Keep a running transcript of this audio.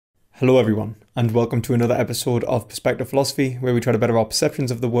Hello everyone, and welcome to another episode of Perspective Philosophy, where we try to better our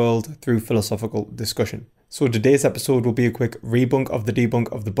perceptions of the world through philosophical discussion. So today's episode will be a quick rebunk of the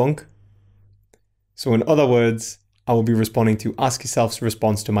debunk of the bunk. So in other words, I will be responding to Ask Yourself's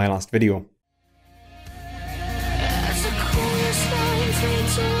response to my last video.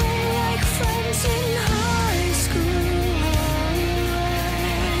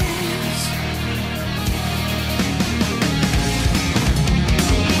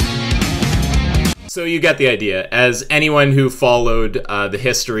 So you get the idea. As anyone who followed the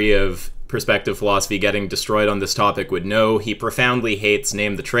history of perspective philosophy getting destroyed on this topic would know, he profoundly hates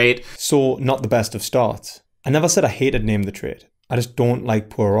Name the Trait. So not the best of starts. I never said I hated Name the Trait. I just don't like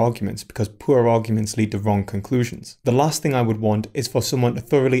poor arguments, because poor arguments lead to wrong conclusions. The last thing I would want is for someone to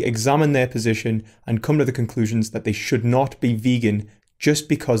thoroughly examine their position and come to the conclusions that they should not be vegan just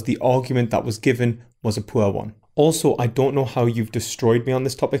because the argument that was given was a poor one. Also, I don't know how you've destroyed me on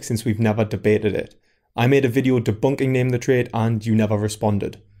this topic since we've never debated it. I made a video debunking Name the Trait and you never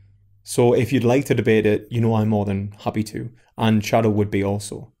responded. So if you'd like to debate it, you know I'm more than happy to. And Shadow would be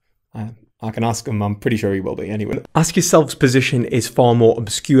also. I can ask him, I'm pretty sure he will be anyway. Ask Yourself's position is far more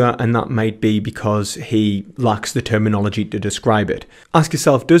obscure, and that might be because he lacks the terminology to describe it. Ask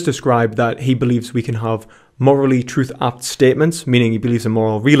Yourself does describe that he believes we can have morally truth-apt statements, meaning he believes in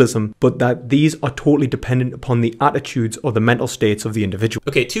moral realism, but that these are totally dependent upon the attitudes or the mental states of the individual.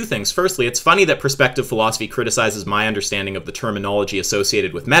 Okay, two things. Firstly, it's funny that perspective philosophy criticizes my understanding of the terminology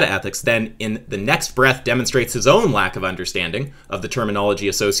associated with metaethics, then in the next breath demonstrates his own lack of understanding of the terminology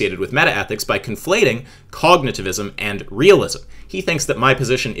associated with metaethics by conflating cognitivism and realism. He thinks that my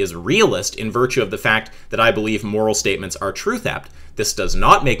position is realist in virtue of the fact that I believe moral statements are truth-apt. This does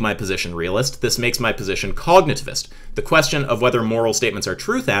not make my position realist, this makes my position cognitivist. The question of whether moral statements are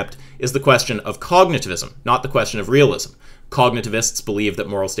truth-apt is the question of cognitivism, not the question of realism. Cognitivists believe that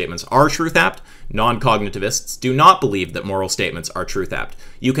moral statements are truth-apt. Non-cognitivists do not believe that moral statements are truth-apt.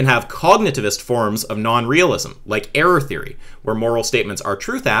 You can have cognitivist forms of non-realism, like error theory, where moral statements are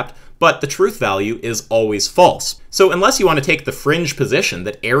truth-apt, but the truth value is always false. So unless you want to take the fringe position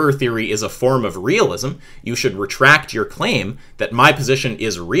that error theory is a form of realism, you should retract your claim that my position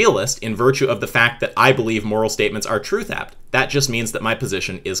is realist in virtue of the fact that I believe moral statements are truth-apt. That just means that my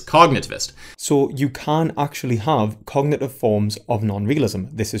position is cognitivist. So you can actually have cognitive forms of non-realism.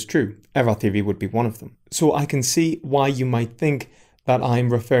 This is true. Error theory would be one of them. So I can see why you might think that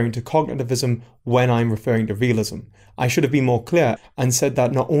I'm referring to cognitivism when I'm referring to realism. I should have been more clear and said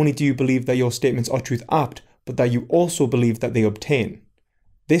that not only do you believe that your statements are truth-apt, but that you also believe that they obtain.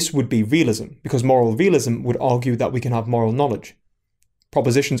 This would be realism, because moral realism would argue that we can have moral knowledge.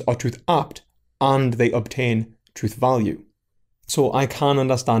 Propositions are truth-apt, and they obtain truth value. So I can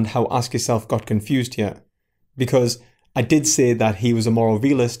understand how Ask Yourself got confused here, because I did say that he was a moral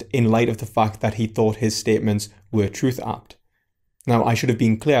realist in light of the fact that he thought his statements were truth-apt. Now, I should have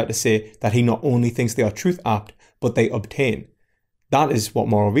been clear to say that he not only thinks they are truth-apt, but they obtain. That is what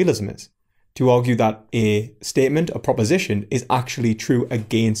moral realism is. To argue that a statement, a proposition, is actually true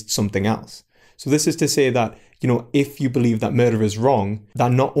against something else. So this is to say that, if you believe that murder is wrong,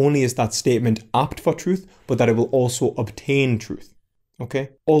 that not only is that statement apt for truth, but that it will also obtain truth. Okay?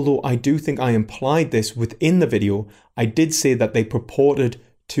 Although I do think I implied this within the video, I did say that they purported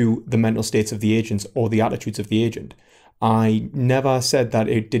to the mental states of the agents or the attitudes of the agent. I never said that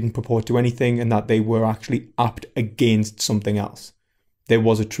it didn't purport to anything and that they were actually apt against something else. There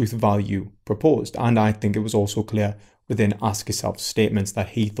was a truth value proposed, and I think it was also clear within Ask Yourself's statements that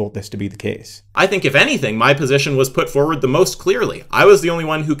he thought this to be the case. I think, if anything, my position was put forward the most clearly. I was the only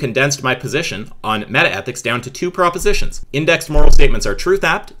one who condensed my position on metaethics down to two propositions. Indexed moral statements are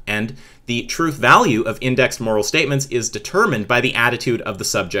truth-apt, and the truth value of indexed moral statements is determined by the attitude of the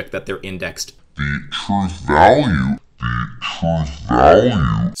subject that they're indexed. The truth value.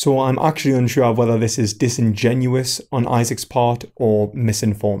 So I'm actually unsure whether this is disingenuous on Isaac's part or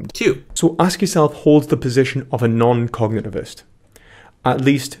misinformed. 2. So Ask Yourself holds the position of a non-cognitivist. At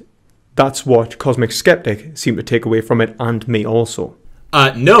least that's what Cosmic Skeptic seemed to take away from it, and me also.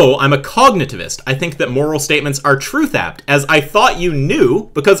 No, I'm a cognitivist. I think that moral statements are truth-apt, as I thought you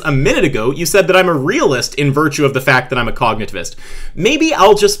knew, because a minute ago you said that I'm a realist in virtue of the fact that I'm a cognitivist. Maybe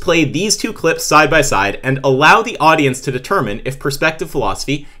I'll just play these two clips side by side and allow the audience to determine if perspective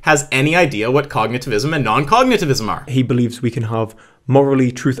philosophy has any idea what cognitivism and non-cognitivism are. He believes we can have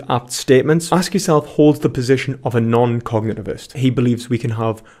morally truth-apt statements. Ask Yourself holds the position of a non-cognitivist. He believes we can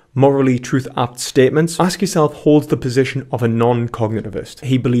have morally truth-apt statements. Ask Yourself holds the position of a non-cognitivist.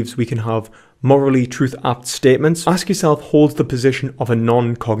 He believes we can have morally truth-apt statements. Ask Yourself holds the position of a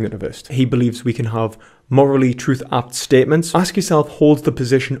non-cognitivist. He believes we can have morally truth-apt statements. Ask Yourself holds the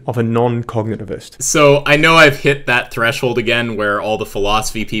position of a non-cognitivist. So I know I've hit that threshold again where all the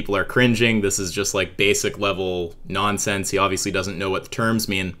philosophy people are cringing. This is just like basic level nonsense. He obviously doesn't know what the terms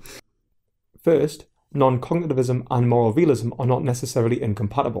mean. First, non-cognitivism and moral realism are not necessarily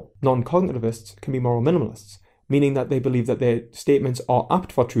incompatible. Non-cognitivists can be moral minimalists, meaning that they believe that their statements are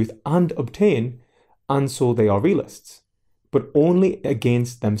apt for truth and obtain, and so they are realists, but only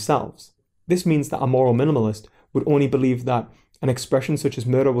against themselves. This means that a moral minimalist would only believe that an expression such as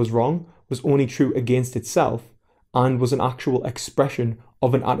murder was wrong was only true against itself and was an actual expression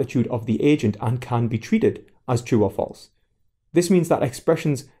of an attitude of the agent and can be treated as true or false. This means that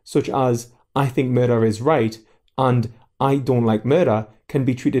expressions such as I think murder is right and I don't like murder can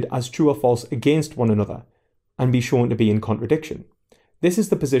be treated as true or false against one another and be shown to be in contradiction. This is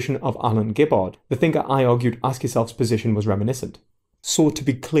the position of Alan Gibbard. The thinker I argued Ask Yourself's position was reminiscent. So to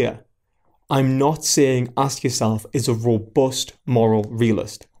be clear, I'm not saying Ask Yourself is a robust moral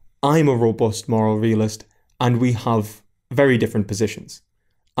realist. I'm a robust moral realist and we have very different positions.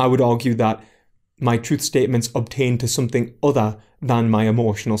 I would argue that my truth statements obtain to something other than my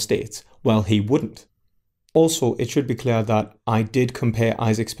emotional states, while he wouldn't. Also, it should be clear that I did compare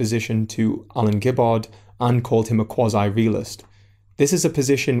Isaac's position to Alan Gibbard and called him a quasi-realist. This is a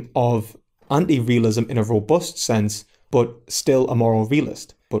position of anti-realism in a robust sense, but still a moral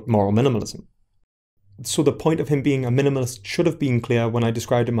realist, but moral minimalism. So the point of him being a minimalist should have been clear when I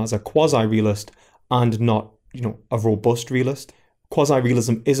described him as a quasi-realist and not, a robust realist.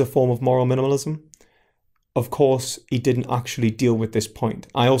 Quasi-realism is a form of moral minimalism. Of course, he didn't actually deal with this point.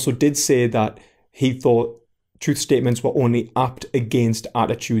 I also did say that he thought truth statements were only apt against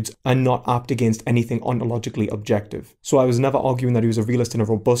attitudes and not apt against anything ontologically objective. So I was never arguing that he was a realist in a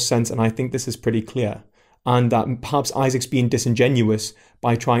robust sense, and I think this is pretty clear. And that perhaps Isaac's being disingenuous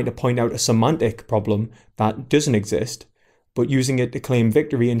by trying to point out a semantic problem that doesn't exist, but using it to claim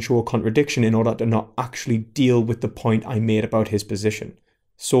victory and show a contradiction in order to not actually deal with the point I made about his position.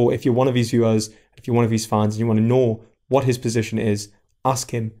 So if you're one of his viewers, if you're one of his fans, and you want to know what his position is, ask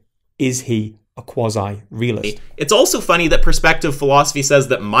him, is he a quasi-realist? It's also funny that perspective philosophy says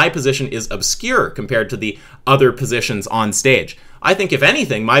that my position is obscure compared to the other positions on stage. I think, if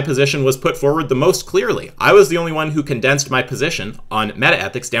anything, my position was put forward the most clearly. I was the only one who condensed my position on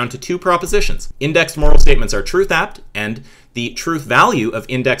metaethics down to two propositions. Indexed moral statements are truth-apt, and the truth value of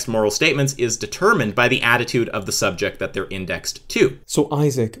indexed moral statements is determined by the attitude of the subject that they're indexed to. So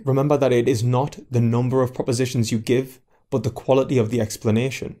Isaac, remember that it is not the number of propositions you give, but the quality of the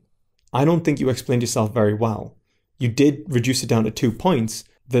explanation. I don't think you explained yourself very well. You did reduce it down to 2 points.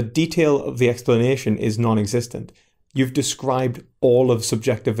 The detail of the explanation is non-existent. You've described all of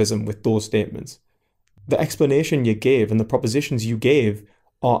subjectivism with those statements. The explanation you gave and the propositions you gave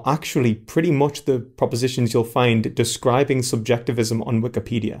are actually pretty much the propositions you'll find describing subjectivism on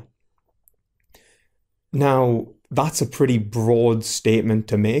Wikipedia. Now, that's a pretty broad statement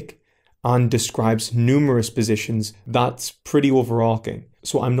to make and describes numerous positions. That's pretty overarching.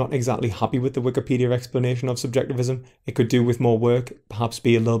 So I'm not exactly happy with the Wikipedia explanation of subjectivism. It could do with more work, perhaps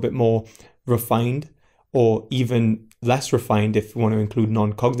be a little bit more refined, or even less refined if we want to include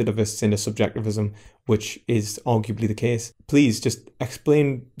non-cognitivists into subjectivism, which is arguably the case. Please just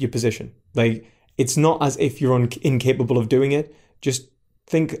explain your position. It's not as if you're incapable of doing it. Just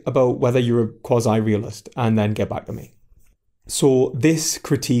think about whether you're a quasi-realist and then get back to me. So this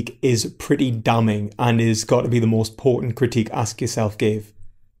critique is pretty damning and is got to be the most potent critique Ask Yourself gave.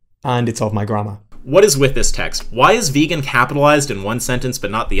 And it's of my grammar. What is with this text? Why is vegan capitalized in one sentence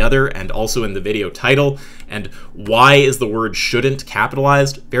but not the other, and also in the video title? And why is the word shouldn't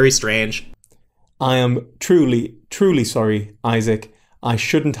capitalized? Very strange. I am truly, truly sorry, Isaac. I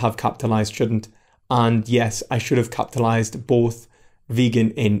shouldn't have capitalized shouldn't. And yes, I should have capitalized both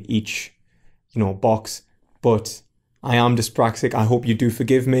vegan in each, box. But I am dyspraxic. I hope you do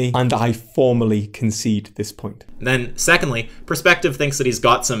forgive me. And I formally concede this point. Then, secondly, Perspective thinks that he's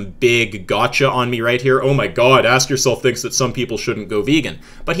got some big gotcha on me right here. Oh my god, Ask Yourself thinks that some people shouldn't go vegan.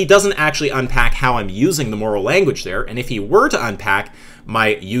 But he doesn't actually unpack how I'm using the moral language there. And if he were to unpack my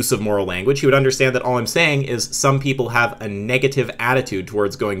use of moral language, he would understand that all I'm saying is some people have a negative attitude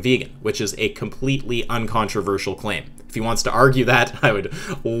towards going vegan, which is a completely uncontroversial claim. If he wants to argue that, I would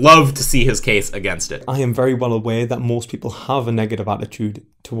love to see his case against it. I am very well aware that most people have a negative attitude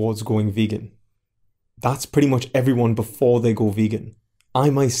towards going vegan. That's pretty much everyone before they go vegan. I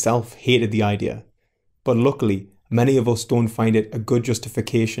myself hated the idea. But luckily, many of us don't find it a good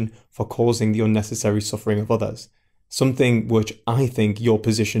justification for causing the unnecessary suffering of others. Something which I think your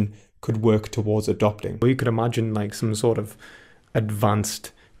position could work towards adopting. Or you could imagine like some sort of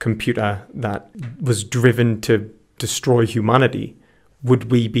advanced computer that was driven to destroy humanity.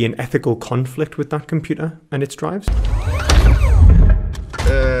 Would we be in ethical conflict with that computer and its drives?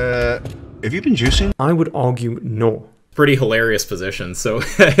 Have you been juicing? I would argue no. Pretty hilarious position. So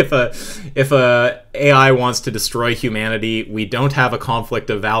if a AI wants to destroy humanity, we don't have a conflict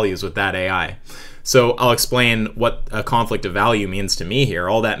of values with that AI. So I'll explain what a conflict of value means to me here.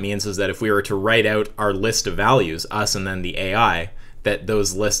 All that means is that if we were to write out our list of values, us and then the AI, that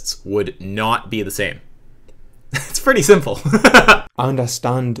those lists would not be the same. It's pretty simple. I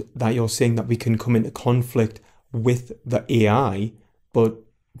understand that you're saying that we can come into conflict with the AI, but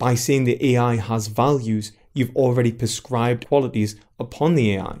by saying the AI has values, you've already prescribed qualities upon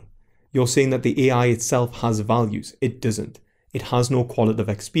the AI. You're saying that the AI itself has values. It doesn't. It has no qualitative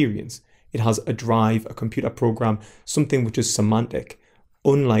experience. It has a drive, a computer program, something which is semantic,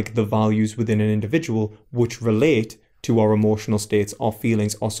 unlike the values within an individual which relate to our emotional states, our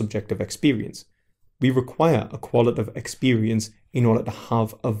feelings, our subjective experience. We require a qualitative experience in order to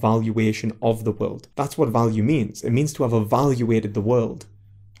have a valuation of the world. That's what value means. It means to have evaluated the world.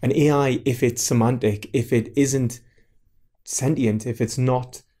 An AI, if it's semantic, if it isn't sentient, if it's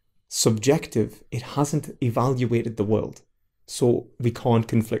not subjective, it hasn't evaluated the world. So we can't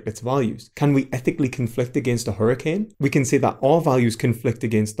conflict its values. Can we ethically conflict against a hurricane? We can say that our values conflict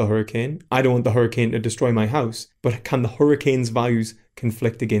against the hurricane. I don't want the hurricane to destroy my house, but can the hurricane's values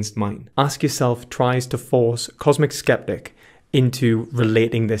conflict against mine? Ask Yourself tries to force Cosmic Skeptic into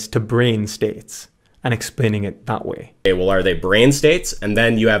relating this to brain states and explaining it that way. Okay, well, are they brain states? And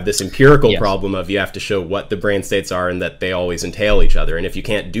then you have this empirical problem of you have to show what the brain states are and that they always entail each other. And if you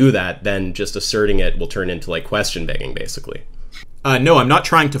can't do that, then just asserting it will turn into like question begging, basically. No, I'm not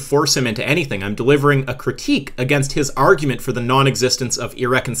trying to force him into anything. I'm delivering a critique against his argument for the non-existence of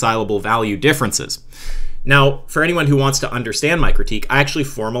irreconcilable value differences. Now, for anyone who wants to understand my critique, I actually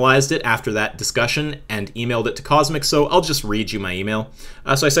formalized it after that discussion and emailed it to Cosmic, so I'll just read you my email.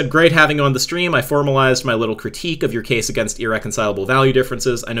 So I said, great having you on the stream. I formalized my little critique of your case against irreconcilable value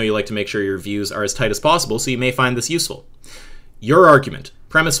differences. I know you like to make sure your views are as tight as possible, so you may find this useful. Your argument.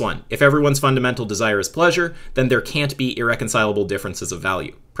 Premise 1. If everyone's fundamental desire is pleasure, then there can't be irreconcilable differences of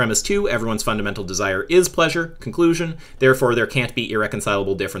value. Premise 2. Everyone's fundamental desire is pleasure. Conclusion. Therefore, there can't be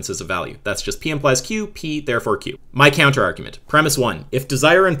irreconcilable differences of value. That's just P implies Q, P, therefore Q. My counterargument. Premise 1. If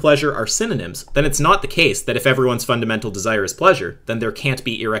desire and pleasure are synonyms, then it's not the case that if everyone's fundamental desire is pleasure, then there can't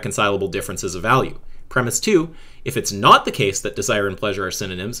be irreconcilable differences of value. Premise 2. If it's not the case that desire and pleasure are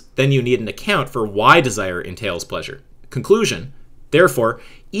synonyms, then you need an account for why desire entails pleasure. Conclusion. Therefore,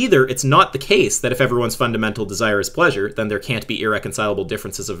 either it's not the case that if everyone's fundamental desire is pleasure, then there can't be irreconcilable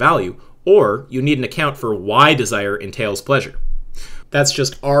differences of value, or you need an account for why desire entails pleasure. That's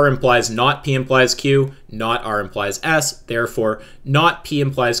just R implies not P implies Q, not R implies S, therefore not P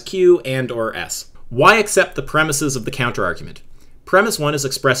implies Q and or S. Why accept the premises of the counterargument? Premise 1 is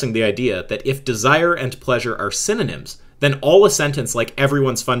expressing the idea that if desire and pleasure are synonyms, then all a sentence like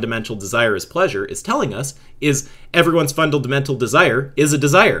everyone's fundamental desire is pleasure is telling us is everyone's fundamental desire is a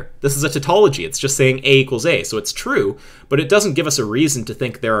desire. This is a tautology. It's just saying A equals A. So it's true, but it doesn't give us a reason to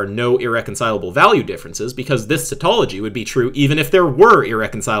think there are no irreconcilable value differences because this tautology would be true even if there were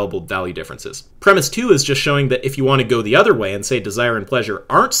irreconcilable value differences. Premise 2 is just showing that if you want to go the other way and say desire and pleasure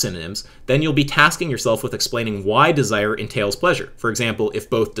aren't synonyms, then you'll be tasking yourself with explaining why desire entails pleasure. For example, if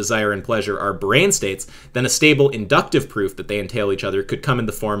both desire and pleasure are brain states, then a stable inductive proof that they entail each other could come in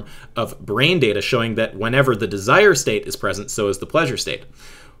the form of brain data showing that whenever the desire state is present, so is the pleasure state.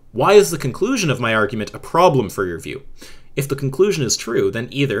 Why is the conclusion of my argument a problem for your view? If the conclusion is true, then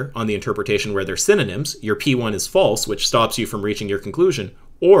either, on the interpretation where they're synonyms, your P1 is false, which stops you from reaching your conclusion,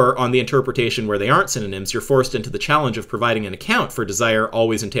 or on the interpretation where they aren't synonyms, you're forced into the challenge of providing an account for desire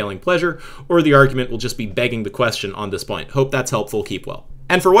always entailing pleasure, or the argument will just be begging the question on this point. Hope that's helpful. Keep well.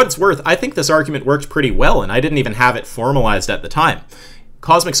 And for what it's worth, I think this argument worked pretty well, and I didn't even have it formalized at the time.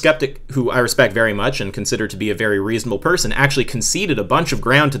 Cosmic Skeptic, who I respect very much and consider to be a very reasonable person, actually conceded a bunch of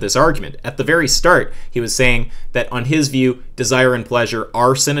ground to this argument. At the very start, he was saying that on his view, desire and pleasure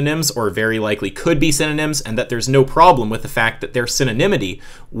are synonyms, or very likely could be synonyms, and that there's no problem with the fact that their synonymity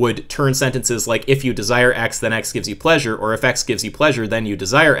would turn sentences like if you desire X, then X gives you pleasure, or if X gives you pleasure, then you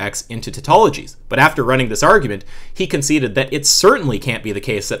desire X into tautologies. But after running this argument, he conceded that it certainly can't be the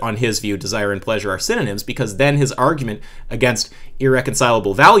case that on his view, desire and pleasure are synonyms, because then his argument against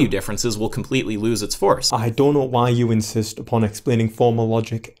irreconcilable value differences will completely lose its force. I don't know why you insist upon explaining formal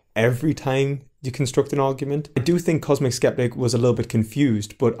logic every time you construct an argument. I do think Cosmic Skeptic was a little bit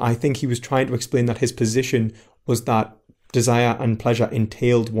confused, but I think he was trying to explain that his position was that desire and pleasure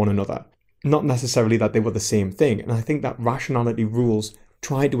entailed one another, not necessarily that they were the same thing. And I think that rationality rules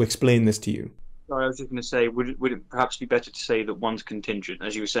try to explain this to you. I was just going to say, would it perhaps be better to say that one's contingent,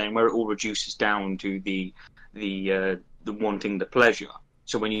 as you were saying, where it all reduces down to the wanting the pleasure.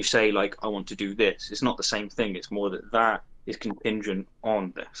 So when you say, like, I want to do this, it's not the same thing. It's more that is contingent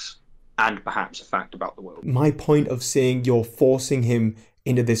on this, and perhaps a fact about the world. My point of saying you're forcing him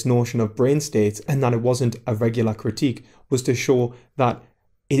into this notion of brain states and that it wasn't a regular critique was to show that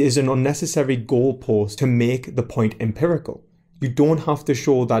it is an unnecessary goalpost to make the point empirical. You don't have to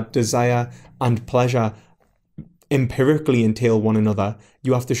show that desire and pleasure empirically entail one another.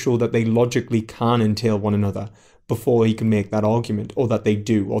 You have to show that they logically can entail one another before he can make that argument, or that they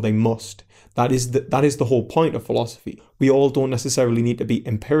do, or they must. That is the whole point of philosophy. We all don't necessarily need to be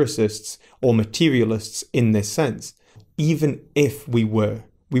empiricists or materialists in this sense. Even if we were,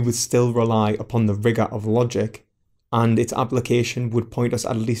 we would still rely upon the rigor of logic, and its application would point us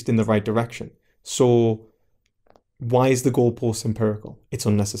at least in the right direction. So why is the goalpost empirical? It's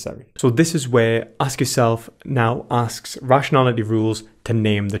unnecessary. So this is where Ask Yourself now asks Rationality Rules to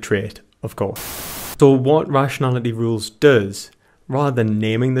name the trait, of course. So what Rationality Rules does, rather than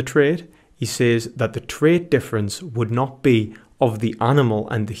naming the trait, he says that the trait difference would not be of the animal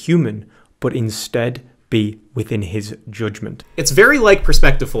and the human, but instead be within his judgment. It's very like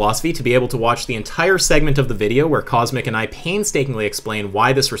perspective philosophy to be able to watch the entire segment of the video where Cosmic and I painstakingly explain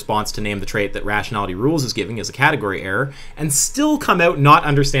why this response to name the trait that Rationality Rules is giving is a category error, and still come out not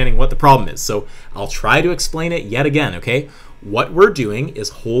understanding what the problem is. So I'll try to explain it yet again, okay? What we're doing is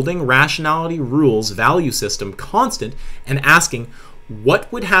holding Rationality Rules' value system constant and asking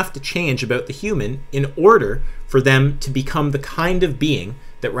what would have to change about the human in order for them to become the kind of being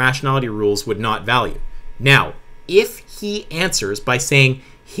that Rationality Rules would not value. Now, if he answers by saying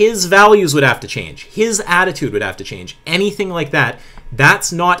his values would have to change, his attitude would have to change, anything like that,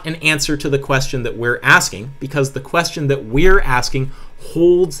 that's not an answer to the question that we're asking, because the question that we're asking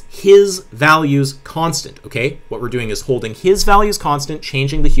holds his values constant, okay? What we're doing is holding his values constant,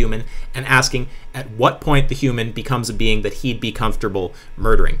 changing the human, and asking at what point the human becomes a being that he'd be comfortable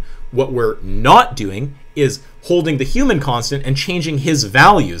murdering. What we're not doing is holding the human constant and changing his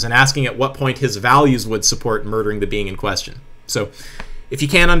values and asking at what point his values would support murdering the being in question. So if you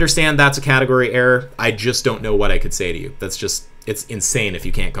can't understand that's a category error, I just don't know what I could say to you. That's just, it's insane if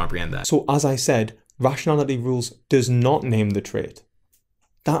you can't comprehend that. So as I said, Rationality Rules does not name the trait.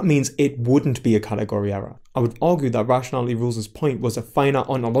 That means it wouldn't be a category error. I would argue that Rationality Rules' point was a finer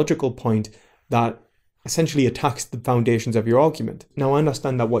ontological point that essentially attacks the foundations of your argument. Now, I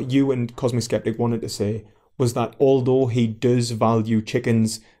understand that what you and Cosmic Skeptic wanted to say was that although he does value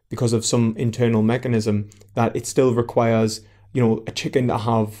chickens because of some internal mechanism, that it still requires, you know, a chicken to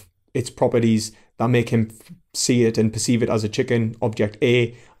have its properties that make him see it and perceive it as a chicken, object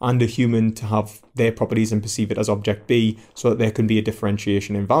A, and a human to have their properties and perceive it as object B, so that there can be a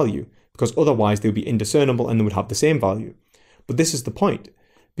differentiation in value, because otherwise they would be indiscernible and they would have the same value. But this is the point.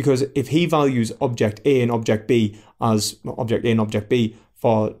 Because if he values object A and object B as object A and object B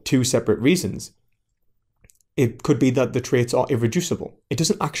for two separate reasons, it could be that the traits are irreducible. It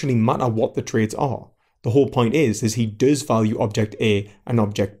doesn't actually matter what the traits are. The whole point is he does value object A and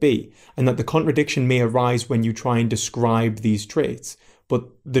object B, and that the contradiction may arise when you try and describe these traits. But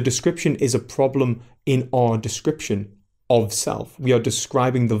the description is a problem in our description of self. We are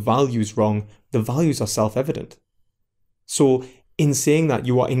describing the values wrong. The values are self-evident. So in saying that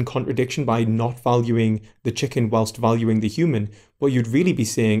you are in contradiction by not valuing the chicken whilst valuing the human, what you'd really be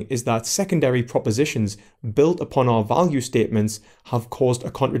saying is that secondary propositions built upon our value statements have caused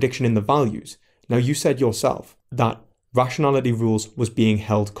a contradiction in the values. Now, you said yourself that Rationality Rules was being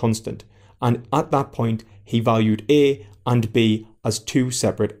held constant, and at that point he valued A and B as two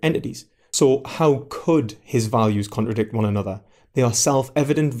separate entities. So how could his values contradict one another? They are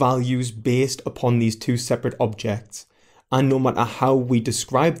self-evident values based upon these two separate objects. And no matter how we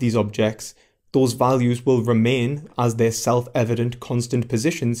describe these objects, those values will remain as their self-evident constant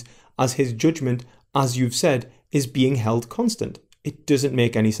positions, as his judgment, as you've said, is being held constant. It doesn't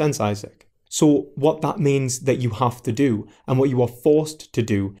make any sense, Isaac. So what that means that you have to do, and what you are forced to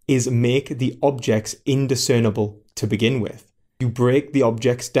do, is make the objects indiscernible to begin with. You break the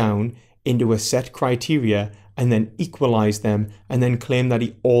objects down into a set criteria and then equalize them, and then claim that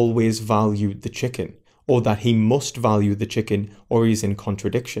he always valued the chicken, or that he must value the chicken, or he's in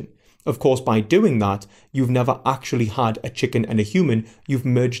contradiction. Of course, by doing that, you've never actually had a chicken and a human. You've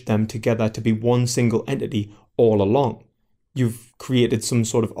merged them together to be one single entity all along. You've created some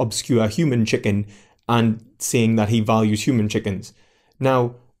sort of obscure human chicken and saying that he values human chickens.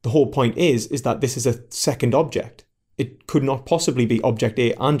 Now, the whole point is that this is a second object. it could not possibly be object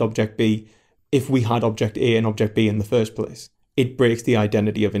A and object B if we had object A and object B in the first place. It breaks the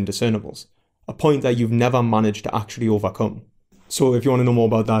identity of indiscernibles, a point that you've never managed to actually overcome. So if you want to know more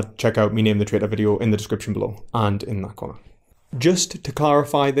about that, check out my Name the Traitor video in the description below and in that corner. Just to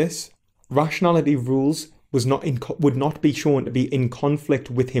clarify this, rationality rules would not be shown to be in conflict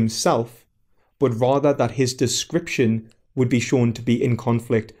with himself, but rather that his description would be shown to be in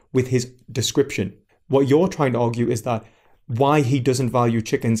conflict with his description. What you're trying to argue is that why he doesn't value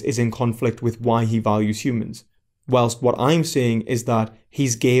chickens is in conflict with why he values humans. Whilst what I'm saying is that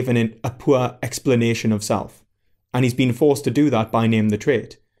he's given a poor explanation of self. And he's been forced to do that by Name the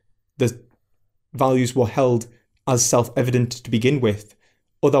Trait. The values were held as self-evident to begin with.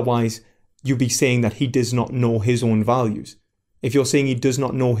 Otherwise, you'd be saying that he does not know his own values. If you're saying he does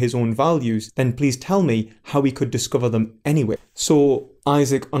not know his own values, then please tell me how he could discover them anyway. So,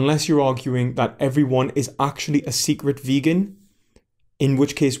 Isaac, unless you're arguing that everyone is actually a secret vegan, in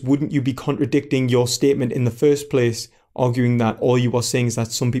which case wouldn't you be contradicting your statement in the first place, arguing that all you are saying is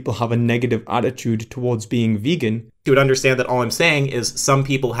that some people have a negative attitude towards being vegan? You would understand that all I'm saying is some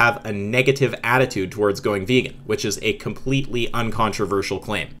people have a negative attitude towards going vegan, which is a completely uncontroversial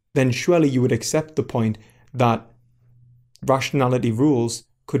claim. Then surely you would accept the point that rationality rules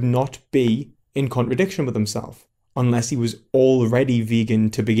could not be in contradiction with himself unless he was already vegan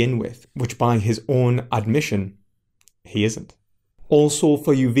to begin with, which by his own admission, he isn't. Also,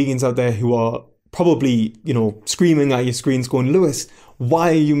 for you vegans out there who are probably, screaming at your screens going, Lewis,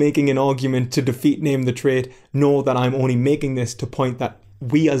 why are you making an argument to defeat Name the Trait? Know that I'm only making this to point that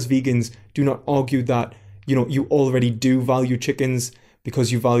we as vegans do not argue that, you already do value chickens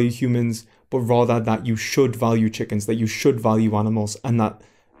because you value humans, but rather that you should value chickens, that you should value animals, and that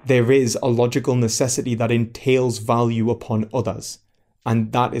there is a logical necessity that entails value upon others.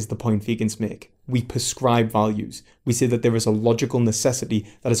 And that is the point vegans make. We prescribe values. We say that there is a logical necessity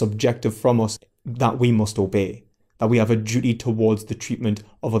that is objective from us that we must obey, that we have a duty towards the treatment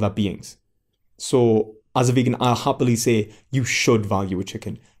of other beings. So as a vegan, I'll happily say you should value a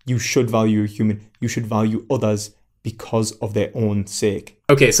chicken. You should value a human. You should value others because of their own sake.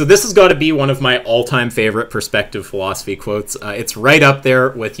 Okay, so this has got to be one of my all-time favorite perspective philosophy quotes. It's right up there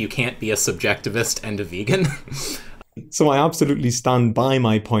with "you can't be a subjectivist and a vegan." So I absolutely stand by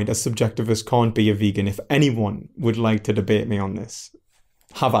my point. A subjectivist can't be a vegan. If anyone would like to debate me on this,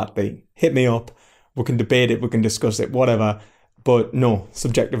 have at me. Hit me up. We can debate it. We can discuss it. Whatever. But no,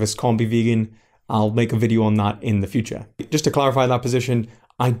 subjectivists can't be vegan. I'll make a video on that in the future. Just to clarify that position,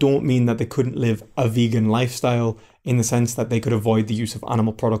 I don't mean that they couldn't live a vegan lifestyle in the sense that they could avoid the use of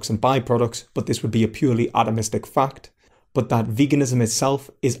animal products and byproducts, but this would be a purely atomistic fact. But that veganism itself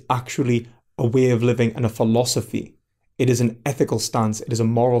is actually a way of living and a philosophy. It is an ethical stance, it is a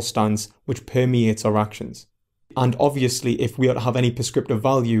moral stance which permeates our actions. And obviously, if we are to have any prescriptive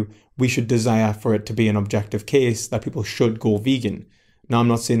value, we should desire for it to be an objective case that people should go vegan. Now, I'm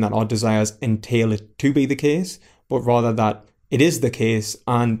not saying that our desires entail it to be the case, but rather that it is the case,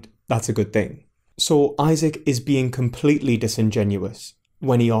 and that's a good thing. So Isaac is being completely disingenuous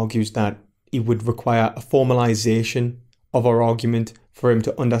when he argues that it would require a formalization of our argument for him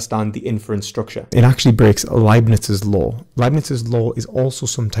to understand the inference structure. It actually breaks Leibniz's law. Leibniz's law is also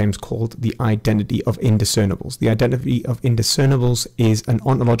sometimes called the identity of indiscernibles. The identity of indiscernibles is an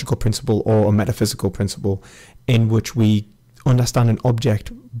ontological principle or a metaphysical principle in which we understand an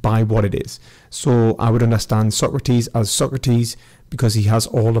object by what it is. So I would understand Socrates as Socrates because he has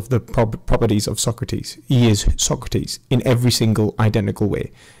all of the properties of Socrates. He is Socrates in every single identical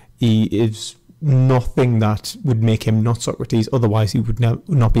way. He is nothing that would make him not Socrates, otherwise he would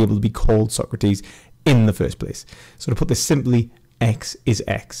not be able to be called Socrates in the first place. So to put this simply, X is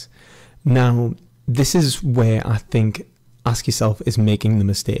X. Now, this is where I think Ask Yourself is making the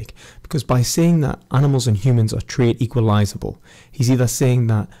mistake, because by saying that animals and humans are trait equalizable, he's either saying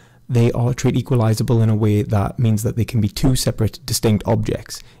that they are trait equalizable in a way that means that they can be two separate, distinct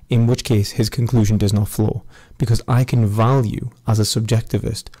objects, in which case his conclusion does not flow, because I can value, as a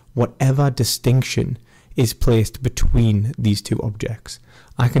subjectivist, whatever distinction is placed between these two objects.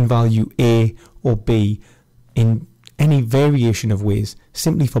 I can value A or B in any variation of ways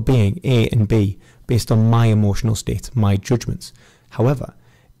simply for being A and B based on my emotional states, my judgments. However,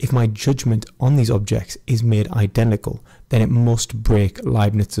 if my judgment on these objects is made identical, then it must break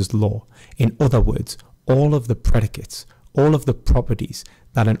Leibniz's law. In other words, all of the predicates, all of the properties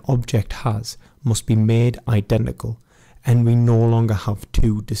that an object has must be made identical, and we no longer have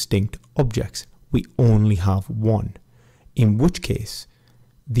two distinct objects. We only have one. In which case,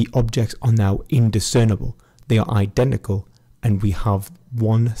 the objects are now indiscernible. They are identical, and we have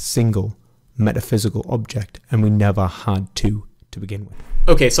one single metaphysical object, and we never had to begin with.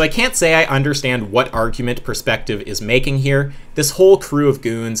 Okay, so I can't say I understand what argument Perspective is making here. This whole crew of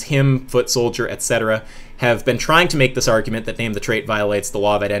goons, him, Foot Soldier, etc., have been trying to make this argument that name the trait violates the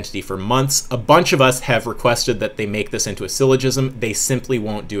law of identity for months. A bunch of us have requested that they make this into a syllogism. They simply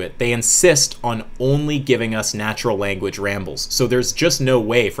won't do it. They insist on only giving us natural language rambles. So there's just no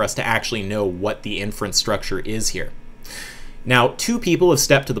way for us to actually know what the inference structure is here. Now, two people have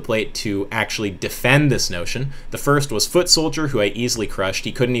stepped to the plate to actually defend this notion. The first was Foot Soldier, who I easily crushed.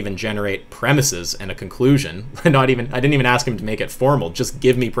 He couldn't even generate premises and a conclusion. I didn't even ask him to make it formal. Just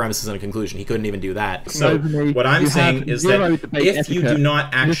give me premises and a conclusion. He couldn't even do that. So what I'm saying is that if you do not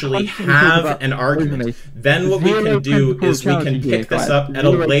actually have an argument, then what we can do is we can pick this up at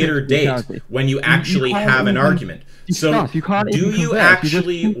a later date when you actually have an argument. So, do you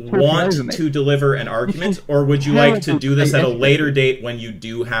actually want to deliver an argument, or would you like to do this at a later date when you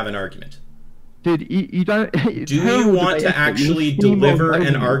do have an argument? Dude, you don't... Do you want to actually deliver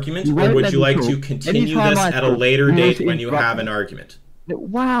an argument, or would you like to continue this at a later date when you have an argument?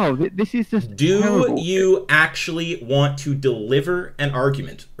 Wow, this is just Do you actually want to deliver an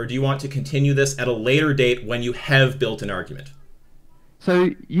argument, or do you want to continue this at a later date when you have built an argument?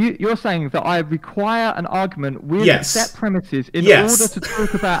 So you're saying that I require an argument with set premises in order to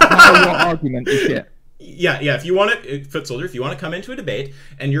talk about how your argument is shit. Yeah. If you want to, Foot Soldier, if you want to come into a debate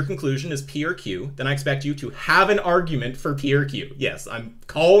and your conclusion is P or Q, then I expect you to have an argument for P or Q. Yes,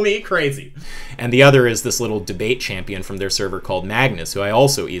 call me crazy. And the other is this little debate champion from their server called Magnus, who I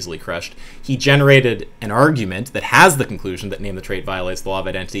also easily crushed. He generated an argument that has the conclusion that name the trait violates the law of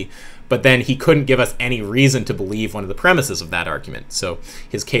identity, but then he couldn't give us any reason to believe one of the premises of that argument. So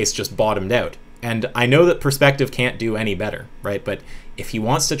his case just bottomed out. And I know that Perspective can't do any better, right? But if he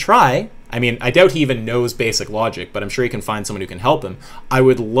wants to try, I mean, I doubt he even knows basic logic, but I'm sure he can find someone who can help him. I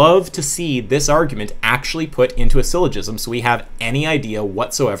would love to see this argument actually put into a syllogism so we have any idea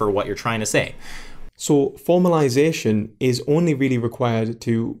whatsoever what you're trying to say. So formalization is only really required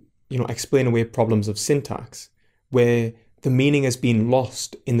to, explain away problems of syntax, where the meaning has been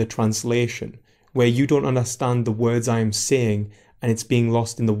lost in the translation, where you don't understand the words I'm saying and it's being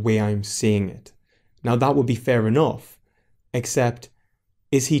lost in the way I'm saying it. Now that would be fair enough, except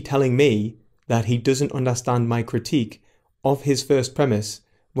is he telling me that he doesn't understand my critique of his first premise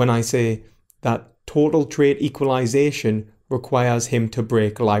when I say that total trait equalization requires him to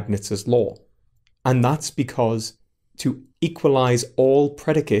break Leibniz's law? And that's because to equalize all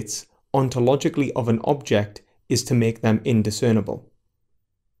predicates ontologically of an object is to make them indiscernible.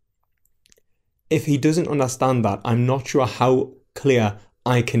 If he doesn't understand that, I'm not sure how clear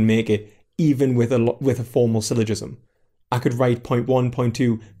I can make it, even with a formal syllogism. I could write point 1, point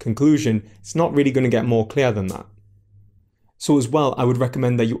 2, conclusion. It's not really going to get more clear than that. So as well, I would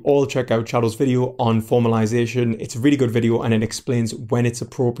recommend that you all check out Shadow's video on formalization. It's a really good video and it explains when it's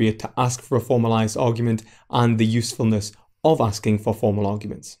appropriate to ask for a formalized argument and the usefulness of asking for formal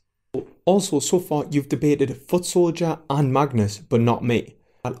arguments. Also, so far you've debated Foot Soldier and Magnus, but not me.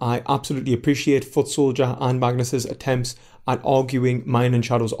 I absolutely appreciate Foot Soldier and Magnus's attempts at arguing mine and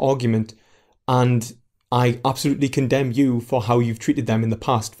Shadow's argument, and I absolutely condemn you for how you've treated them in the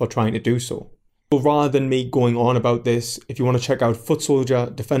past for trying to do so. So rather than me going on about this, if you want to check out Foot Soldier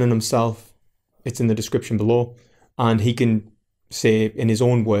defending himself, it's in the description below, and he can say in his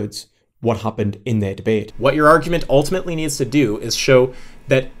own words what happened in their debate. What your argument ultimately needs to do is show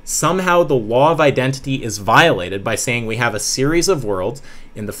that somehow the law of identity is violated by saying we have a series of worlds.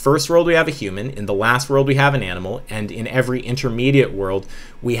 In the first world we have a human, in the last world we have an animal, and in every intermediate world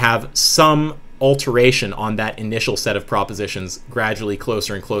we have some alteration on that initial set of propositions, gradually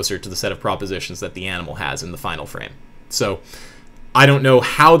closer and closer to the set of propositions that the animal has in the final frame. So I don't know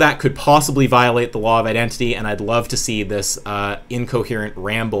how that could possibly violate the law of identity, and I'd love to see this incoherent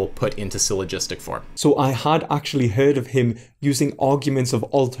ramble put into syllogistic form. So I had actually heard of him using arguments of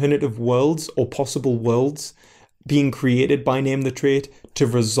alternative worlds or possible worlds being created by name the trait to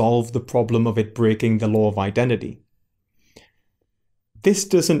resolve the problem of it breaking the law of identity. This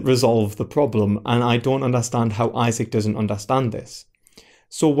doesn't resolve the problem, and I don't understand how Isaac doesn't understand this.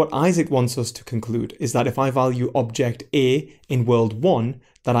 So what Isaac wants us to conclude is that if I value object A in world 1,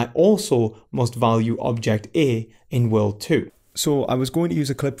 that I also must value object A in world 2. So I was going to use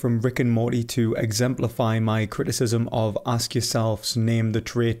a clip from Rick and Morty to exemplify my criticism of Ask Yourself's name the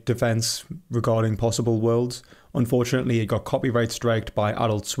trait defense regarding possible worlds. Unfortunately, it got copyright striked by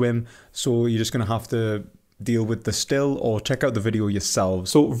Adult Swim, so you're just going to have to deal with the still or check out the video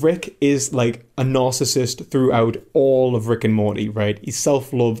yourselves. So Rick is like a narcissist throughout all of Rick and Morty, right? His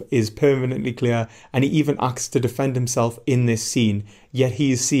self-love is permanently clear, and he even acts to defend himself in this scene, yet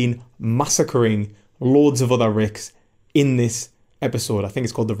he is seen massacring loads of other Ricks in this episode. I think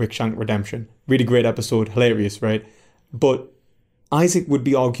it's called the Rick Shank Redemption. Really great episode, hilarious, right? But Isaac would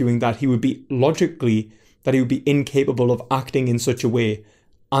be arguing that he would be incapable of acting in such a way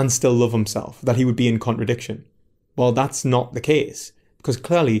and still love himself, that he would be in contradiction. Well, that's not the case, because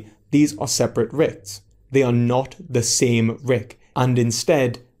clearly these are separate Ricks. They are not the same Rick, and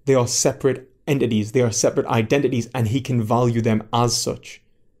instead they are separate entities, they are separate identities, and he can value them as such.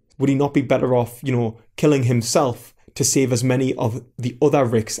 Would he not be better off, killing himself to save as many of the other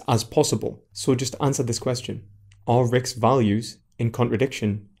Ricks as possible? So just answer this question. Are Rick's values in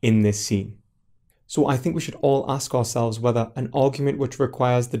contradiction in this scene? So I think we should all ask ourselves whether an argument which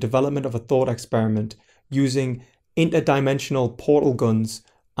requires the development of a thought experiment using interdimensional portal guns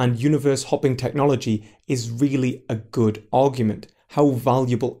and universe-hopping technology is really a good argument. How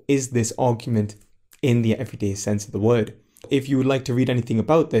valuable is this argument in the everyday sense of the word? If you would like to read anything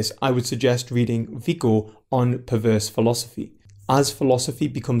about this, I would suggest reading Vico on perverse philosophy. As philosophy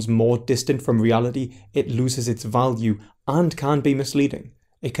becomes more distant from reality, it loses its value and can be misleading.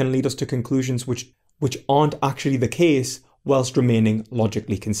 It can lead us to conclusions which aren't actually the case whilst remaining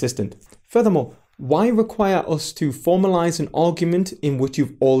logically consistent. Furthermore, why require us to formalize an argument in which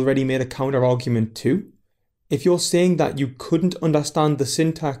you've already made a counter-argument to? If you're saying that you couldn't understand the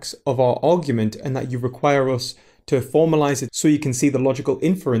syntax of our argument and that you require us to formalize it so you can see the logical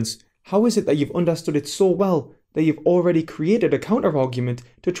inference, how is it that you've understood it so well that you've already created a counter-argument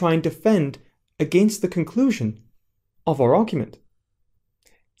to try and defend against the conclusion of our argument?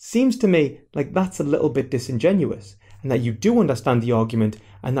 Seems to me like that's a little bit disingenuous, and that you do understand the argument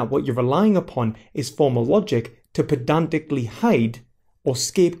and that what you're relying upon is formal logic to pedantically hide or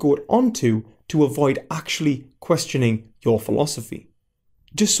scapegoat onto to avoid actually questioning your philosophy.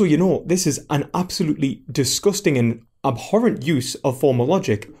 Just so you know, this is an absolutely disgusting and abhorrent use of formal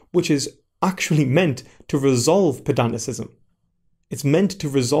logic, which is actually meant to resolve pedanticism. It's meant to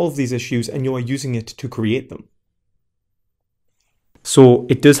resolve these issues, and you are using it to create them. So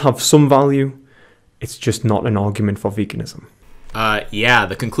it does have some value, it's just not an argument for veganism. Yeah,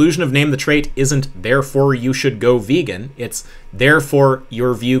 the conclusion of name the trait isn't therefore you should go vegan, it's therefore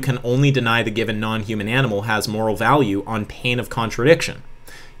your view can only deny the given non-human animal has moral value on pain of contradiction.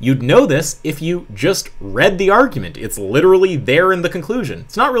 You'd know this if you just read the argument. It's literally there in the conclusion.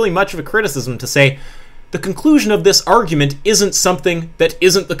 It's not really much of a criticism to say, the conclusion of this argument isn't something that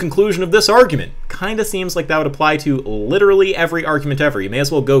isn't the conclusion of this argument. Kinda seems like that would apply to literally every argument ever. You may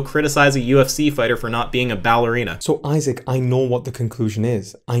as well go criticize a UFC fighter for not being a ballerina. So Isaac, I know what the conclusion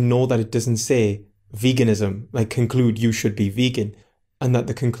is. I know that it doesn't say veganism, like conclude you should be vegan, and that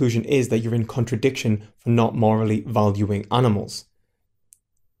the conclusion is that you're in contradiction for not morally valuing animals.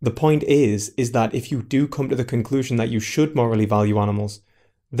 The point is that if you do come to the conclusion that you should morally value animals,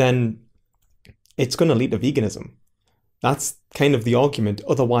 then it's going to lead to veganism. That's kind of the argument.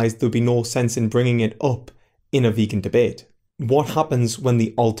 Otherwise, there'll be no sense in bringing it up in a vegan debate. What happens when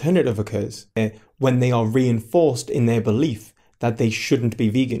the alternative occurs? When they are reinforced in their belief that they shouldn't be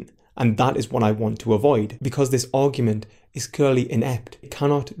vegan. And that is what I want to avoid, because this argument is clearly inept. It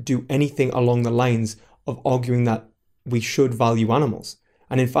cannot do anything along the lines of arguing that we should value animals.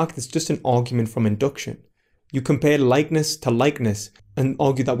 And in fact, it's just an argument from induction. You compare likeness to likeness and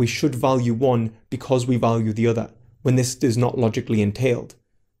argue that we should value one because we value the other, when this is not logically entailed.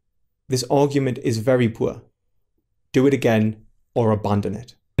 This argument is very poor. Do it again or abandon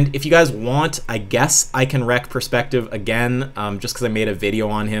it. And if you guys want, I guess I can wreck Perspective again, just because I made a video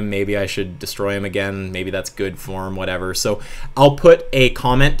on him. Maybe I should destroy him again. Maybe that's good for him, whatever. So I'll put a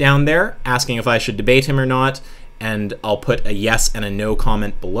comment down there asking if I should debate him or not. And I'll put a yes and a no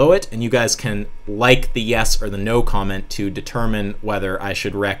comment below it, and you guys can like the yes or the no comment to determine whether I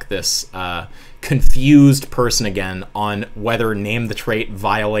should wreck this confused person again on whether name the trait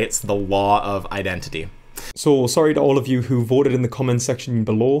violates the law of identity. So sorry to all of you who voted in the comment section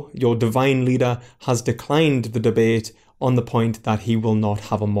below. Your divine leader has declined the debate on the point that he will not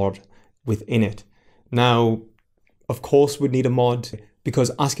have a mod within it. Now, of course we'd need a mod,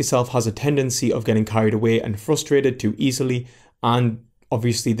 because Ask Yourself has a tendency of getting carried away and frustrated too easily, and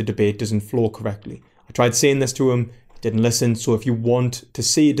obviously the debate doesn't flow correctly. I tried saying this to him, he didn't listen, so if you want to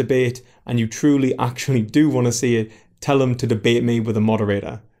see a debate, and you truly actually do want to see it, tell him to debate me with a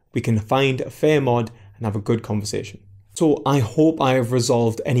moderator. We can find a fair mod and have a good conversation. So I hope I have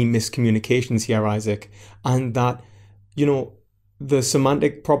resolved any miscommunications here, Isaac, and that, the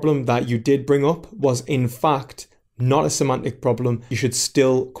semantic problem that you did bring up was in fact not a semantic problem, you should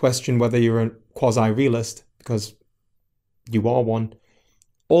still question whether you're a quasi-realist, because you are one.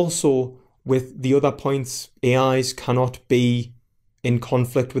 Also, with the other points, AIs cannot be in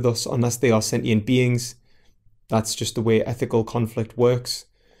conflict with us unless they are sentient beings. That's just the way ethical conflict works.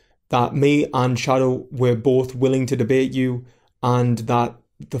 That me and Shadow were both willing to debate you, and that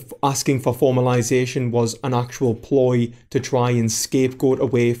the asking for formalization was an actual ploy to try and scapegoat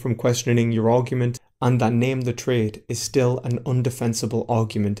away from questioning your argument, and that name the trade is still an undefensible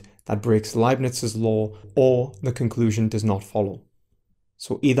argument that breaks Leibniz's law, or the conclusion does not follow.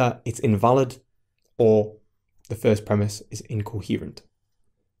 So either it's invalid or the first premise is incoherent.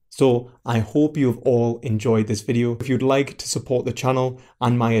 So I hope you've all enjoyed this video. If you'd like to support the channel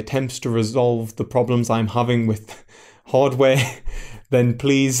and my attempts to resolve the problems I'm having with hardware, then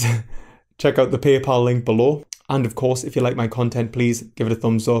please check out the PayPal link below. And of course, if you like my content, please give it a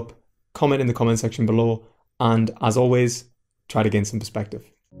thumbs up, comment in the comment section below, and as always, try to gain some perspective.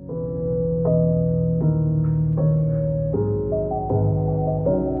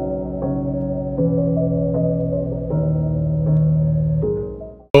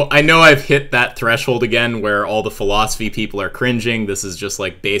 I know I've hit that threshold again where all the philosophy people are cringing. This is just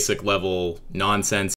like basic level nonsense.